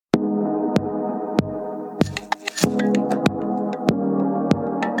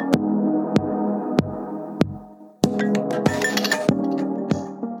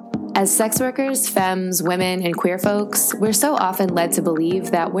As sex workers, femmes, women, and queer folks, we're so often led to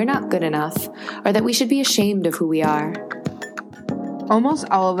believe that we're not good enough or that we should be ashamed of who we are. Almost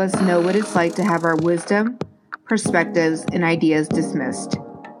all of us know what it's like to have our wisdom, perspectives, and ideas dismissed.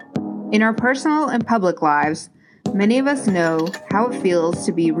 In our personal and public lives, many of us know how it feels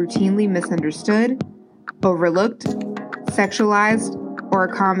to be routinely misunderstood, overlooked, sexualized, or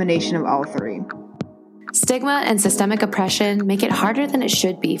a combination of all three. Stigma and systemic oppression make it harder than it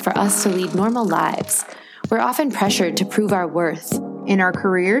should be for us to lead normal lives. We're often pressured to prove our worth. In our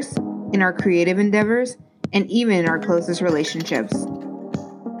careers, in our creative endeavors, and even in our closest relationships.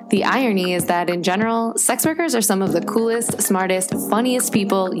 The irony is that in general, sex workers are some of the coolest, smartest, funniest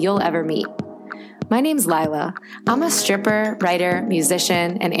people you'll ever meet. My name's Lila. I'm a stripper, writer,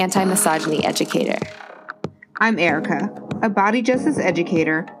 musician, and anti-misogyny educator. I'm Erica, a body justice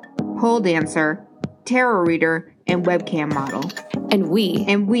educator, pole dancer, tarot reader, and webcam model. And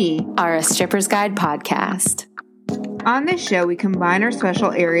we are a Stripper's Guide podcast. On this show, we combine our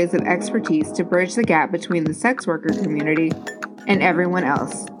special areas of expertise to bridge the gap between the sex worker community and everyone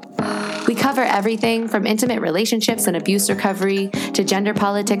else. We cover everything from intimate relationships and abuse recovery to gender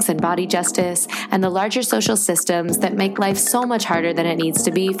politics and body justice and the larger social systems that make life so much harder than it needs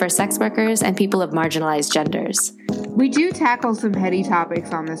to be for sex workers and people of marginalized genders. We do tackle some heady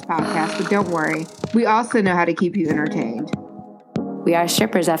topics on this podcast, but don't worry. We also know how to keep you entertained. We are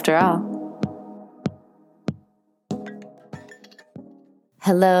strippers after all.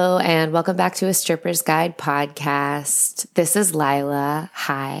 Hello, and welcome back to a Stripper's Guide podcast. This is Lila.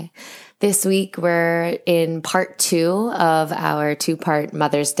 Hi. This week, we're in part 2 of our 2-part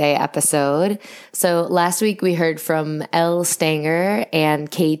Mother's Day episode. So last week, we heard from Elle Stanger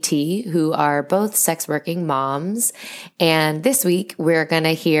and KT, who are both sex working moms. And this week, we're going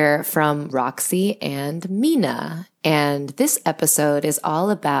to hear from Roxy and Mina. And this episode is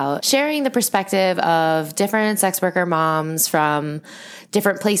all about sharing the perspective of different sex worker moms from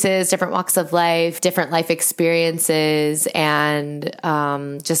different places, different walks of life, different life experiences, and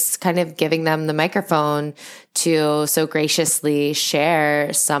just kind of giving them the microphone to so graciously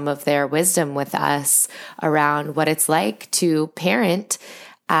share some of their wisdom with us around what it's like to parent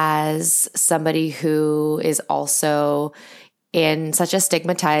as somebody who is also in such a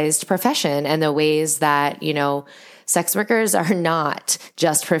stigmatized profession, and the ways that, you know, sex workers are not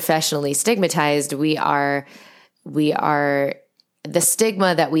just professionally stigmatized. We are the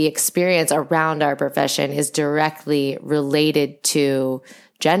stigma that we experience around our profession is directly related to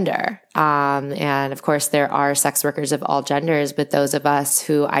gender. And of course, there are sex workers of all genders, but those of us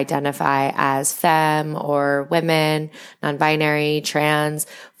who identify as femme or women, non-binary, trans,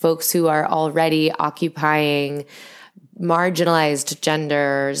 folks who are already occupying marginalized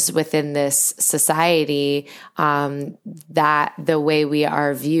genders within this society, that the way we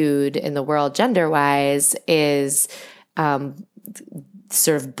are viewed in the world gender-wise is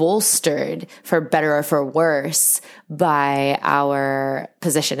sort of bolstered, for better or for worse, by our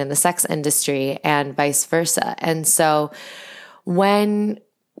position in the sex industry and vice versa. And so when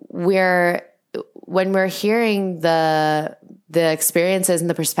we're hearing the experiences and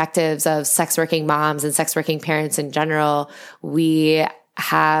the perspectives of sex working moms and sex working parents in general, we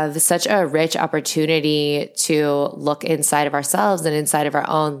have such a rich opportunity to look inside of ourselves and inside of our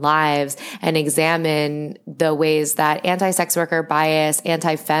own lives and examine the ways that anti-sex worker bias,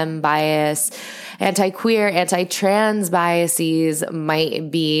 anti-femme bias, anti-queer, anti-trans biases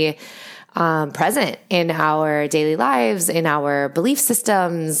might be present in our daily lives, in our belief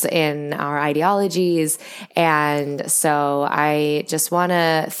systems, in our ideologies. And so I just want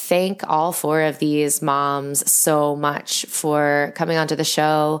to thank all 4 of these moms so much for coming onto the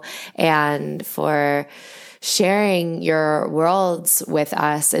show and for sharing your worlds with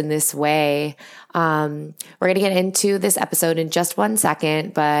us in this way. We're going to get into this episode in just 1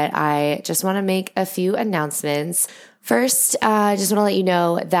 second, but I just want to make a few announcements. First, I just want to let you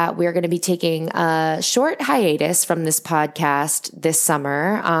know that we're going to be taking a short hiatus from this podcast this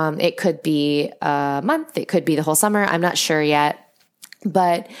summer. It could be a month. It could be the whole summer. I'm not sure yet.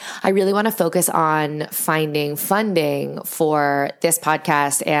 But I really want to focus on finding funding for this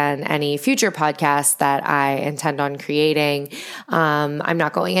podcast and any future podcasts that I intend on creating. I'm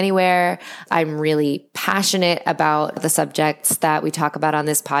not going anywhere. I'm really passionate about the subjects that we talk about on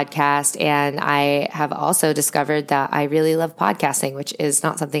this podcast. And I have also discovered that I really love podcasting, which is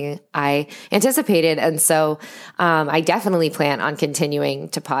not something I anticipated. And so I definitely plan on continuing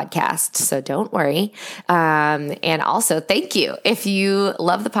to podcast. So don't worry. And also thank you if you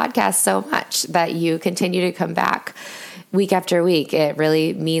love the podcast so much that you continue to come back week after week. It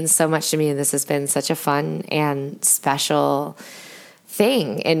really means so much to me. This has been such a fun and special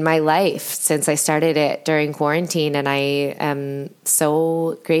thing in my life since I started it during quarantine. And I am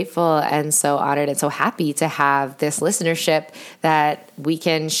so grateful and so honored and so happy to have this listenership that we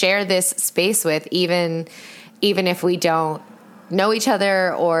can share this space with, even if we don't know each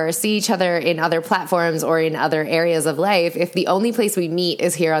other or see each other in other platforms or in other areas of life. If the only place we meet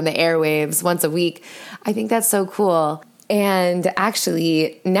is here on the airwaves once a week, I think that's so cool. And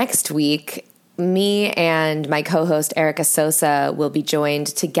actually, next week, me and my co-host Erica Sosa will be joined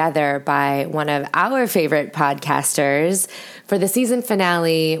together by one of our favorite podcasters for the season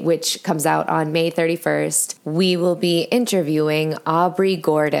finale, which comes out on May 31st. We will be interviewing Aubrey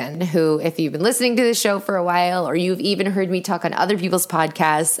Gordon, who, if you've been listening to the show for a while, or you've even heard me talk on other people's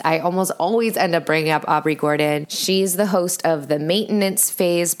podcasts, I almost always end up bringing up Aubrey Gordon. She's the host of the Maintenance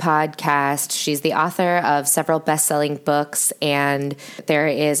Phase podcast. She's the author of several best-selling books, and there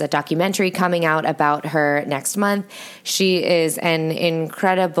is a documentary coming out about her next month. She is an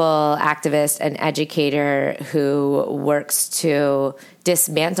incredible activist and educator who works to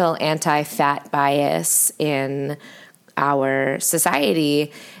dismantle anti-fat bias in our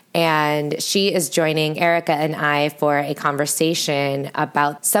society. And she is joining Erica and I for a conversation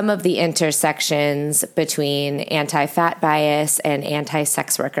about some of the intersections between anti-fat bias and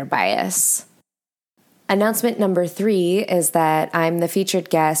anti-sex worker bias. Announcement number 3 is that I'm the featured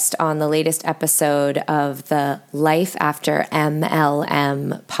guest on the latest episode of the Life After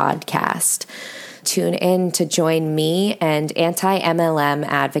MLM podcast. Tune in to join me and anti-MLM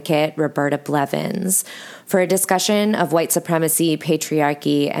advocate Roberta Blevins for a discussion of white supremacy,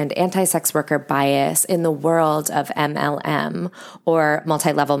 patriarchy, and anti-sex worker bias in the world of MLM, or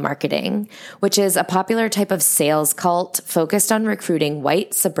multi-level marketing, which is a popular type of sales cult focused on recruiting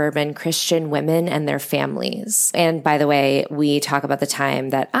white suburban Christian women and their families. And by the way, we talk about the time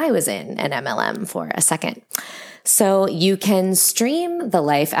that I was in an MLM for a second. So you can stream the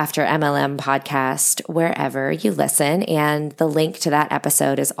Life After MLM podcast wherever you listen, and the link to that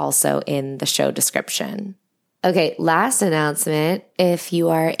episode is also in the show description. Okay, last announcement. If you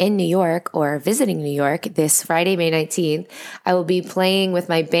are in New York or visiting New York this Friday, May 19th, I will be playing with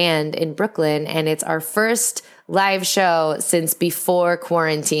my band in Brooklyn, and it's our first live show since before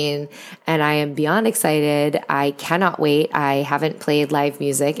quarantine, and I am beyond excited. I cannot wait. I haven't played live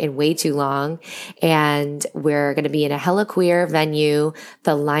music in way too long, and we're going to be in a hella queer venue.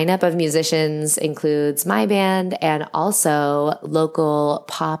 The lineup of musicians includes my band and also local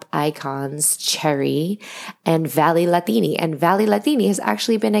pop icons Cherry and Valley Latini. And Valley Latini has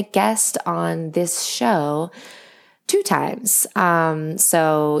actually been a guest on this show 2 times.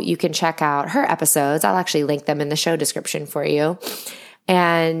 So you can check out her episodes. I'll actually link them in the show description for you.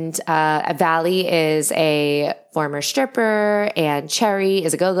 And Valley is a former stripper and Cherry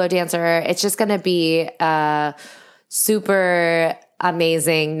is a go-go dancer. It's just going to be a super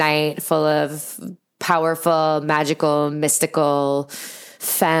amazing night full of powerful, magical, mystical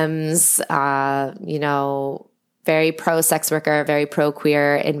femmes, very pro-sex worker, very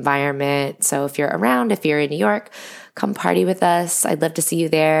pro-queer environment. So if you're around, if you're in New York, come party with us. I'd love to see you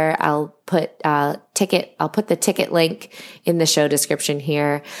there. I'll put the ticket link in the show description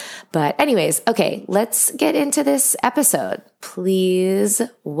here. But anyways, okay, let's get into this episode. Please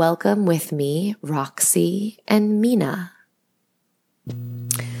welcome with me Roxy and Mina.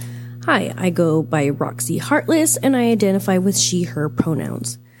 Hi, I go by Roxy Heartless, and I identify with she, her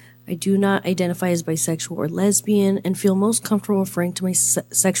pronouns. I do not identify as bisexual or lesbian and feel most comfortable referring to my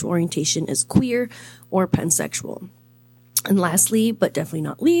sexual orientation as queer or pansexual. And lastly, but definitely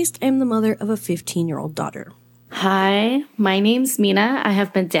not least, I am the mother of a 15-year-old daughter. Hi, my name's Mina. I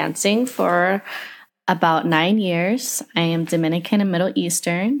have been dancing for about 9 years. I am Dominican and Middle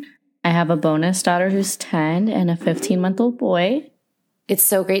Eastern. I have a bonus daughter who's 10 and a 15-month-old boy. It's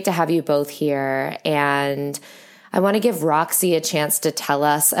so great to have you both here, and I want to give Roxy a chance to tell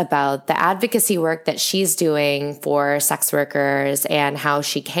us about the advocacy work that she's doing for sex workers and how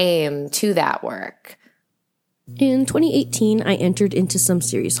she came to that work. In 2018, I entered into some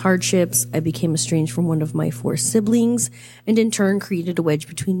serious hardships. I became estranged from one of my 4 siblings, and in turn created a wedge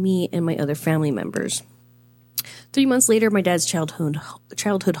between me and my other family members. 3 months later, my dad's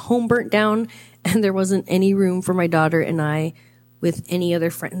childhood home burnt down, and there wasn't any room for my daughter and I with any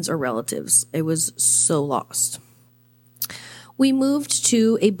other friends or relatives. I was so lost. We moved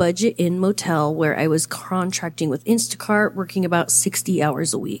to a Budget Inn motel where I was contracting with Instacart, working about 60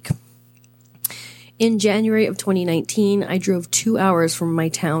 hours a week. In January of 2019, I drove 2 hours from my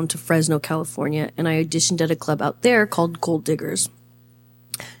town to Fresno, California, and I auditioned at a club out there called Gold Diggers.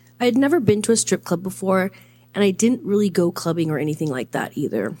 I had never been to a strip club before, and I didn't really go clubbing or anything like that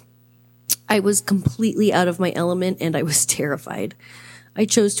either. I was completely out of my element, and I was terrified. I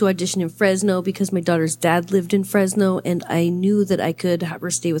chose to audition in Fresno because my daughter's dad lived in Fresno, and I knew that I could have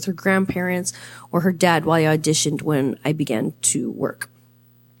her stay with her grandparents or her dad while I auditioned when I began to work.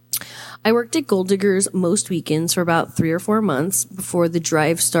 I worked at Gold Diggers most weekends for about 3 or 4 months before the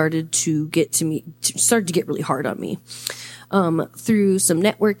drive started to get really hard on me. Through some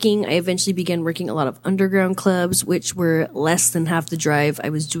networking, I eventually began working a lot of underground clubs, which were less than half the drive I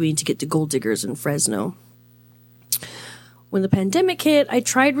was doing to get to Gold Diggers in Fresno. When the pandemic hit, I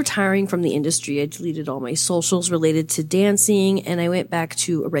tried retiring from the industry. I deleted all my socials related to dancing, and I went back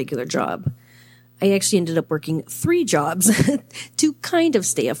to a regular job. I actually ended up working 3 jobs to kind of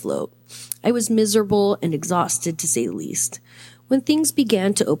stay afloat. I was miserable and exhausted, to say the least. When things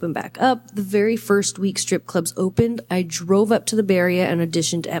began to open back up, the very first week strip clubs opened, I drove up to the Bay Area and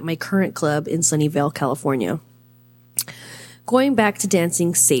auditioned at my current club in Sunnyvale, California. Going back to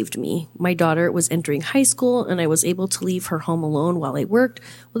dancing saved me. My daughter was entering high school, and I was able to leave her home alone while I worked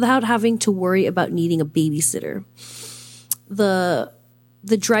without having to worry about needing a babysitter.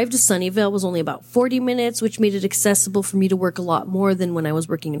 The drive to Sunnyvale was only about 40 minutes, which made it accessible for me to work a lot more than when I was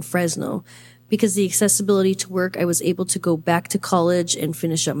working in Fresno. Because of the accessibility to work, I was able to go back to college and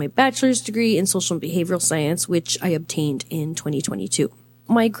finish up my bachelor's degree in social and behavioral science, which I obtained in 2022.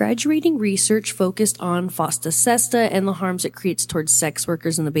 My graduating research focused on FOSTA SESTA and the harms it creates towards sex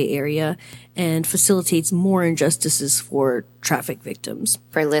workers in the Bay Area and facilitates more injustices for traffic victims.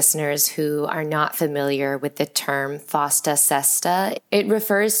 For listeners who are not familiar with the term FOSTA SESTA, it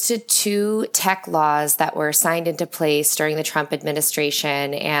refers to 2 tech laws that were signed into place during the Trump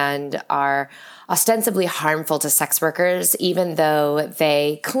administration and are ostensibly harmful to sex workers, even though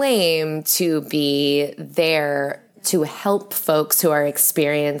they claim to be there to help folks who are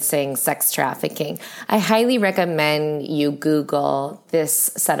experiencing sex trafficking. I highly recommend you Google this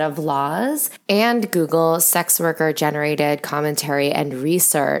set of laws and Google sex worker generated commentary and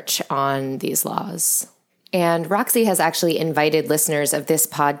research on these laws. And Roxy has actually invited listeners of this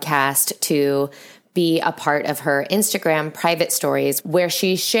podcast to be a part of her Instagram private stories where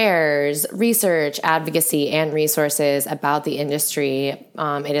she shares research, advocacy, and resources about the industry.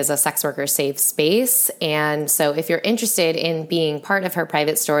 It is a sex worker safe space. And so if you're interested in being part of her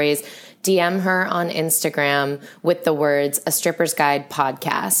private stories, DM her on Instagram with the words A Stripper's Guide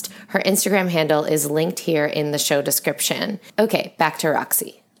Podcast. Her Instagram handle is linked here in the show description. Okay, back to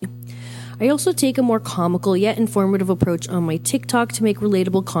Roxy. I also take a more comical yet informative approach on my TikTok to make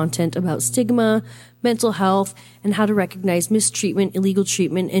relatable content about stigma, mental health, and how to recognize mistreatment, illegal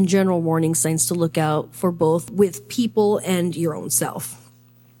treatment, and general warning signs to look out for both with people and your own self.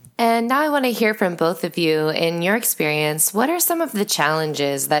 And now I want to hear from both of you. In your experience, what are some of the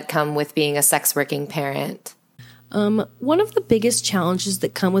challenges that come with being a sex working parent? One of the biggest challenges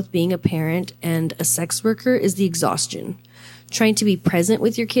that come with being a parent and a sex worker is the exhaustion. Trying to be present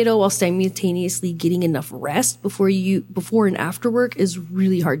with your kiddo while simultaneously getting enough rest before and after work is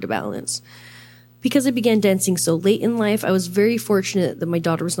really hard to balance. Because I began dancing so late in life, I was very fortunate that my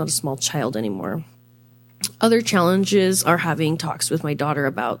daughter was not a small child anymore. Other challenges are having talks with my daughter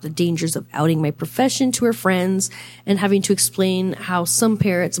about the dangers of outing my profession to her friends and having to explain how some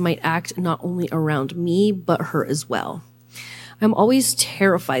parents might act not only around me, but her as well. I'm always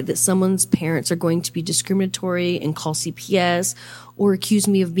terrified that someone's parents are going to be discriminatory and call CPS or accuse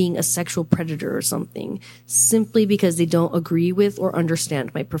me of being a sexual predator or something, simply because they don't agree with or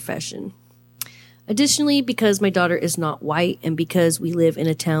understand my profession. Additionally, because my daughter is not white and because we live in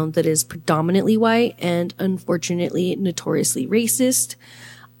a town that is predominantly white and unfortunately notoriously racist,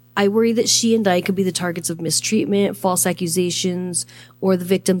 I worry that she and I could be the targets of mistreatment, false accusations, or the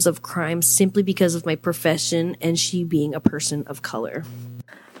victims of crime simply because of my profession and she being a person of color.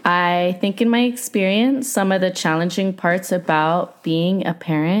 I think in my experience, some of the challenging parts about being a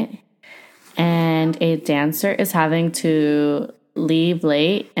parent and a dancer is having to leave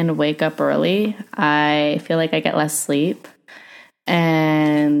late and wake up early. I feel like I get less sleep.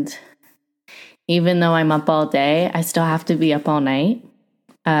 And even though I'm up all day, I still have to be up all night.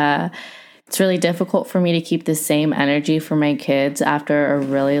 It's really difficult for me to keep the same energy for my kids after a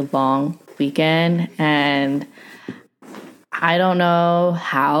really long weekend. And I don't know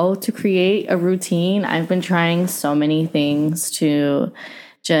how to create a routine. I've been trying so many things to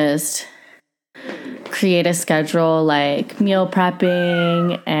just create a schedule, like meal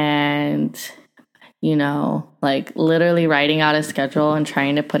prepping and, like literally writing out a schedule and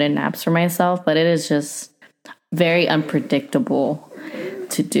trying to put in naps for myself. But it is just very unpredictable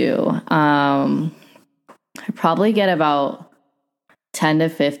to do. I probably get about 10 to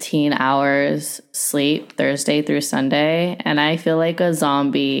 15 hours sleep Thursday through Sunday, and I feel like a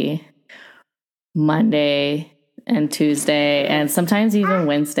zombie Monday and Tuesday and sometimes even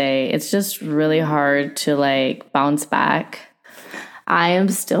Wednesday. It's just really hard to like bounce back. I am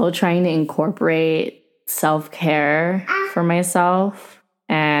still trying to incorporate self-care for myself.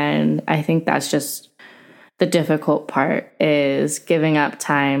 And I think that's just the difficult part, is giving up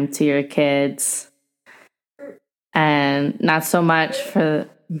time to your kids and not so much for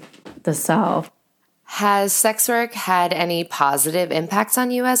the self. Has sex work had any positive impacts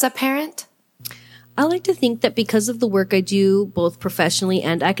on you as a parent? I like to think that because of the work I do, both professionally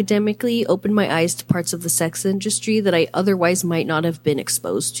and academically, opened my eyes to parts of the sex industry that I otherwise might not have been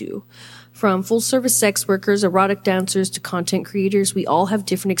exposed to. From full-service sex workers, erotic dancers, to content creators, we all have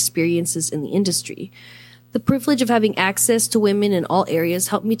different experiences in the industry. The privilege of having access to women in all areas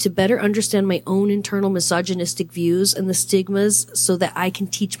helped me to better understand my own internal misogynistic views and the stigmas so that I can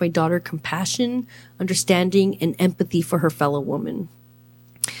teach my daughter compassion, understanding, and empathy for her fellow woman.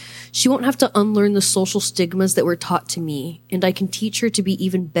 She won't have to unlearn the social stigmas that were taught to me, and I can teach her to be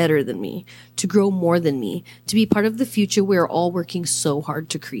even better than me, to grow more than me, to be part of the future we are all working so hard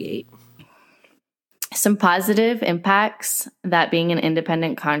to create. Some positive impacts that being an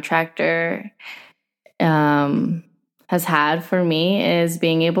independent contractor has had for me is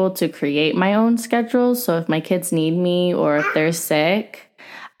being able to create my own schedule. So if my kids need me or if they're sick,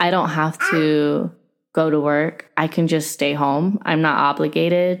 I don't have to go to work. I can just stay home. I'm not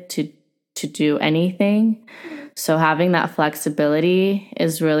obligated to do anything. So having that flexibility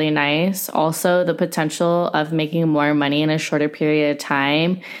is really nice. Also, the potential of making more money in a shorter period of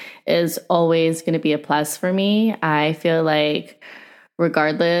time is always going to be a plus for me. I feel like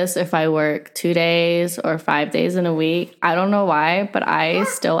regardless if I work 2 days or 5 days in a week, I don't know why, but I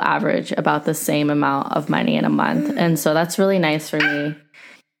still average about the same amount of money in a month. And so that's really nice for me,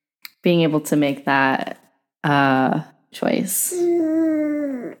 being able to make that choice.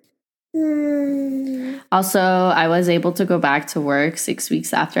 Also, I was able to go back to work 6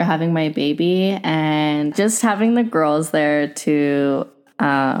 weeks after having my baby, and just having the girls there to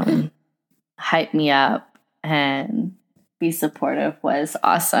hype me up and be supportive was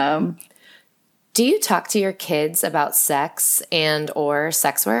awesome. Do you talk to your kids about sex and or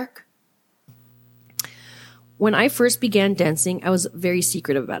sex work? When I first began dancing, I was very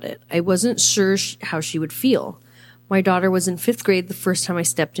secretive about it. I wasn't sure how she would feel. My daughter was in 5th grade the first time I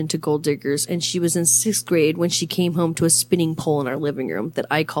stepped into Gold Diggers, and she was in 6th grade when she came home to a spinning pole in our living room that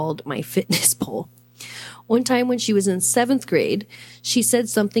I called my fitness pole. One time when she was in 7th grade, she said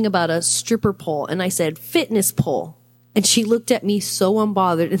something about a stripper pole, and I said, fitness pole. And she looked at me so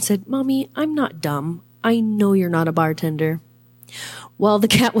unbothered and said, Mommy, I'm not dumb. I know you're not a bartender. Well, the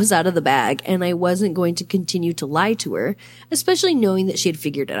cat was out of the bag, and I wasn't going to continue to lie to her, especially knowing that she had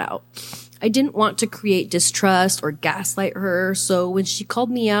figured it out. I didn't want to create distrust or gaslight her, so when she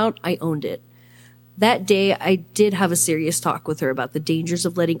called me out, I owned it. That day, I did have a serious talk with her about the dangers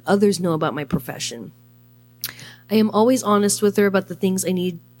of letting others know about my profession. I am always honest with her about the things I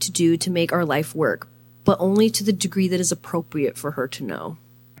need to do to make our life work, but only to the degree that is appropriate for her to know.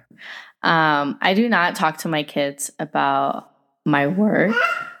 I do not talk to my kids about my work.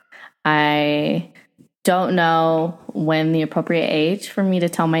 I don't know when the appropriate age for me to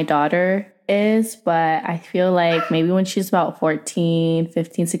tell my daughter is, but I feel like maybe when she's about 14,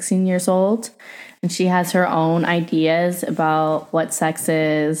 15, 16 years old, and she has her own ideas about what sex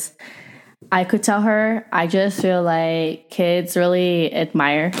is, I could tell her. I just feel like kids really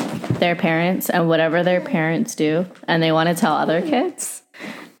admire their parents and whatever their parents do, and they want to tell other kids.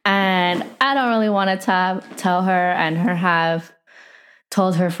 And I don't really want to tell her and her have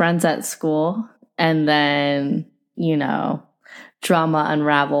told her friends at school, and then, you know, drama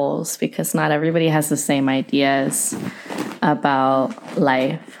unravels because not everybody has the same ideas about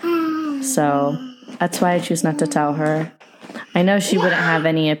life. So that's why I choose not to tell her. I know she wouldn't have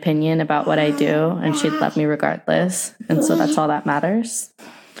any opinion about what I do, and she'd love me regardless. And so that's all that matters.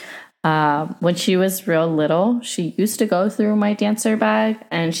 When she was real little, she used to go through my dancer bag,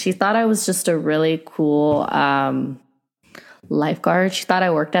 and she thought I was just a really cool lifeguard. She thought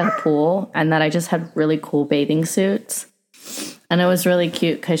I worked at a pool and that I just had really cool bathing suits. And it was really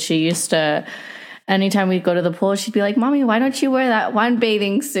cute because she used to, anytime we'd go to the pool, she'd be like, Mommy, why don't you wear that one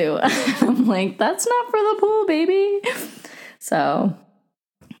bathing suit? I'm like, that's not for the pool, baby. So,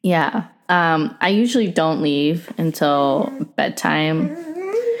 yeah. I usually don't leave until bedtime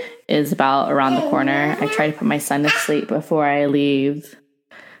is about around the corner. I try to put my son to sleep before I leave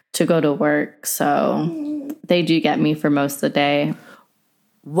to go to work. So they do get me for most of the day.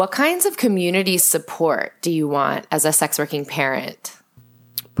 What kinds of community support do you want as a sex working parent?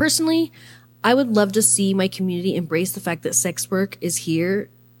 Personally, I would love to see my community embrace the fact that sex work is here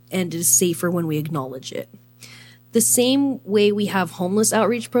and is safer when we acknowledge it. The same way we have homeless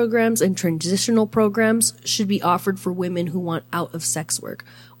outreach programs and transitional programs should be offered for women who want out of sex work,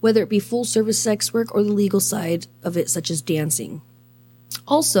 whether it be full service sex work or the legal side of it, such as dancing.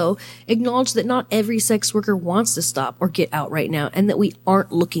 Also, acknowledge that not every sex worker wants to stop or get out right now, and that we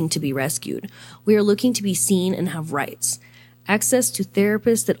aren't looking to be rescued. We are looking to be seen and have rights. Access to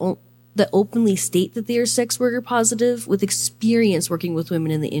therapists that openly state that they are sex worker positive with experience working with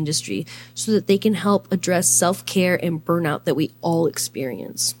women in the industry so that they can help address self-care and burnout that we all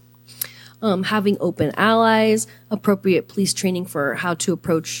experience. Having open allies, appropriate police training for how to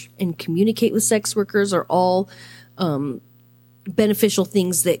approach and communicate with sex workers are all beneficial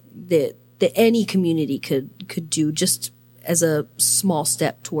things that any community could do just as a small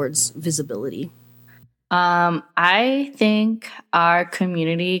step towards visibility. I think our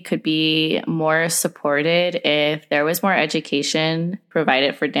community could be more supported if there was more education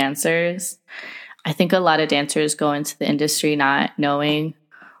provided for dancers. I think a lot of dancers go into the industry not knowing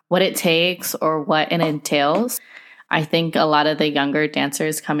what it takes or what it entails. I think a lot of the younger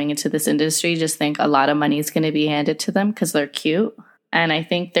dancers coming into this industry just think a lot of money is going to be handed to them because they're cute. And I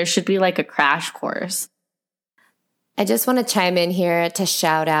think there should be like a crash course. I just want to chime in here to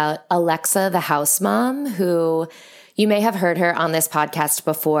shout out Alexa, the house mom, who you may have heard her on this podcast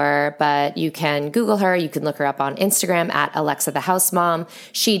before, but you can Google her. You can look her up on Instagram at Alexa, the house mom.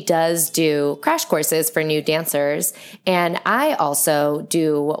 She does do crash courses for new dancers. And I also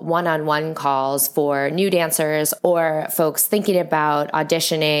do one-on-one calls for new dancers or folks thinking about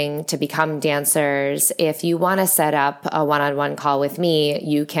auditioning to become dancers. If you want to set up a one-on-one call with me,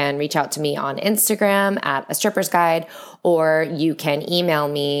 you can reach out to me on Instagram at A Stripper's Guide, or you can email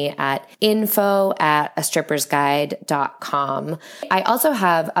me at info@astrippersguide.com. I also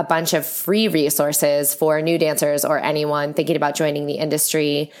have a bunch of free resources for new dancers or anyone thinking about joining the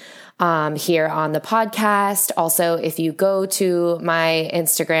industry here on the podcast. Also, if you go to my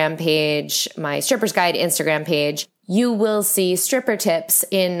Instagram page, my Strippers Guide Instagram page, you will see stripper tips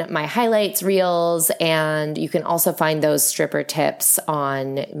in my highlights reels, and you can also find those stripper tips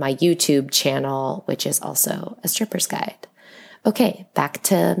on my YouTube channel, which is also A Stripper's Guide. Okay, back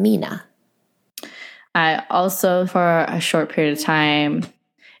to Mina. I also, for a short period of time,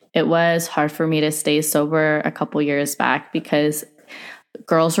 it was hard for me to stay sober a couple years back because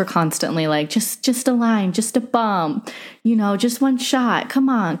girls were constantly like, just a line, just a bump, just one shot. Come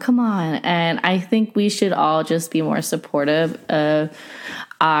on. And I think we should all just be more supportive of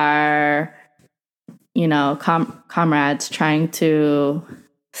our, comrades trying to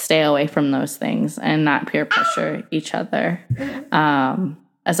stay away from those things and not peer pressure each other.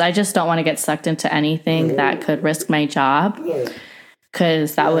 As I just don't want to get sucked into anything that could risk my job,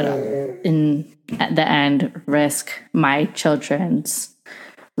 because that would, at the end, risk my children's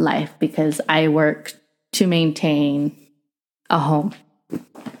life, because I work to maintain a home.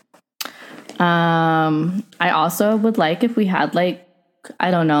 I also would like if we had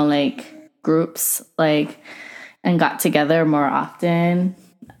groups and got together more often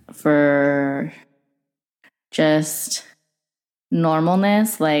for just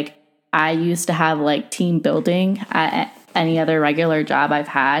normalness. Like I used to have team building at any other regular job I've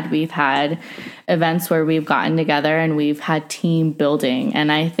had. We've had events where we've gotten together and we've had team building.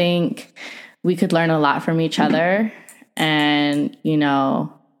 And I think we could learn a lot from each other and,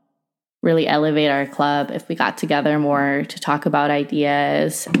 really elevate our club if we got together more to talk about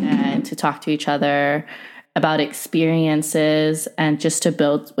ideas and to talk to each other about experiences and just to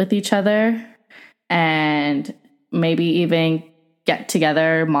build with each other, and maybe even get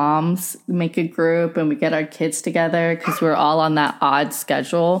together, moms make a group and we get our kids together, because we're all on that odd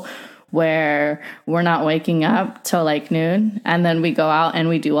schedule where we're not waking up till noon, and then we go out and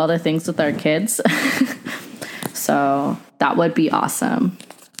we do all the things with our kids. So that would be awesome.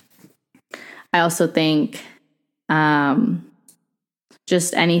 I also think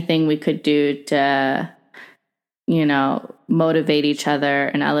just anything we could do to, motivate each other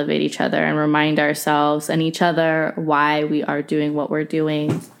and elevate each other and remind ourselves and each other why we are doing what we're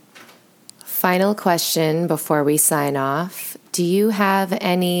doing. Final question before we sign off. Do you have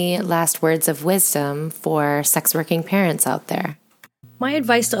any last words of wisdom for sex working parents out there? My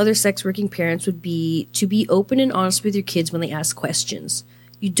advice to other sex working parents would be to be open and honest with your kids when they ask questions.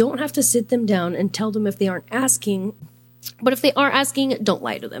 You don't have to sit them down and tell them if they aren't asking, but if they are asking, don't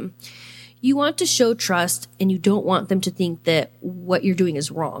lie to them. You want to show trust, and you don't want them to think that what you're doing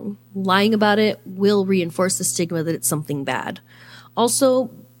is wrong. Lying about it will reinforce the stigma that it's something bad. Also,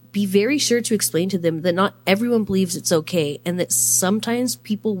 be very sure to explain to them that not everyone believes it's okay, and that sometimes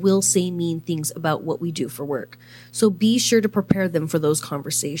people will say mean things about what we do for work. So be sure to prepare them for those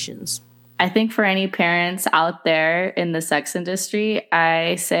conversations. I think for any parents out there in the sex industry,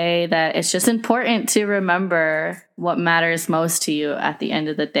 I say that it's just important to remember what matters most to you at the end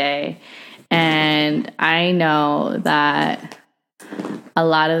of the day. And I know that a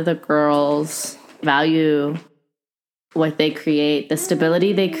lot of the girls value what they create, the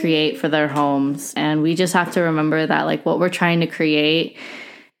stability they create for their homes. And we just have to remember that, like, what we're trying to create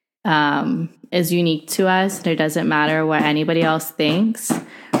is unique to us. And it doesn't matter what anybody else thinks.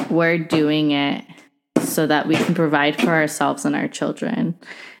 We're doing it so that we can provide for ourselves and our children.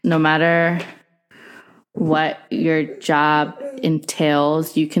 No matter what your job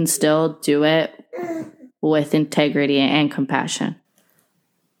entails, you can still do it with integrity and compassion.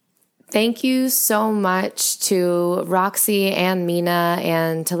 Thank you so much to Roxy and Mina,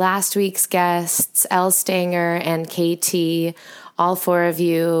 and to last week's guests, Elle Stanger and KT. All four of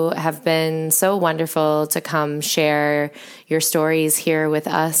you have been so wonderful to come share your stories here with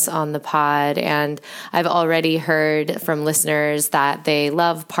us on the pod. And I've already heard from listeners that they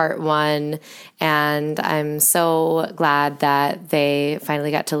love part 1. And I'm so glad that they finally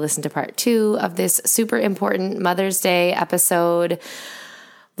got to listen to part 2 of this super important Mother's Day episode.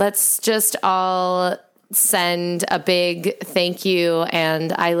 Let's just all send a big thank you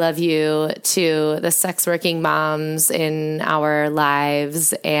and I love you to the sex working moms in our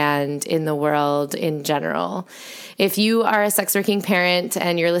lives and in the world in general. If you are a sex working parent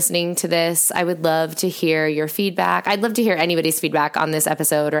and you're listening to this, I would love to hear your feedback. I'd love to hear anybody's feedback on this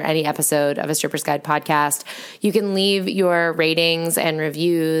episode or any episode of A Stripper's Guide podcast. You can leave your ratings and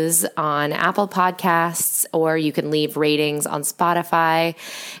reviews on Apple Podcasts, or you can leave ratings on Spotify.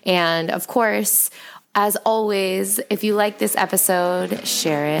 And of course, as always, if you like this episode,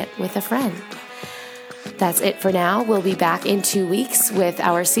 share it with a friend. That's it for now. We'll be back in 2 weeks with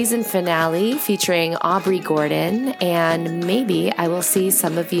our season finale featuring Aubrey Gordon, and maybe I will see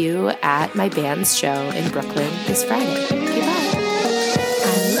some of you at my band's show in Brooklyn this Friday. Goodbye.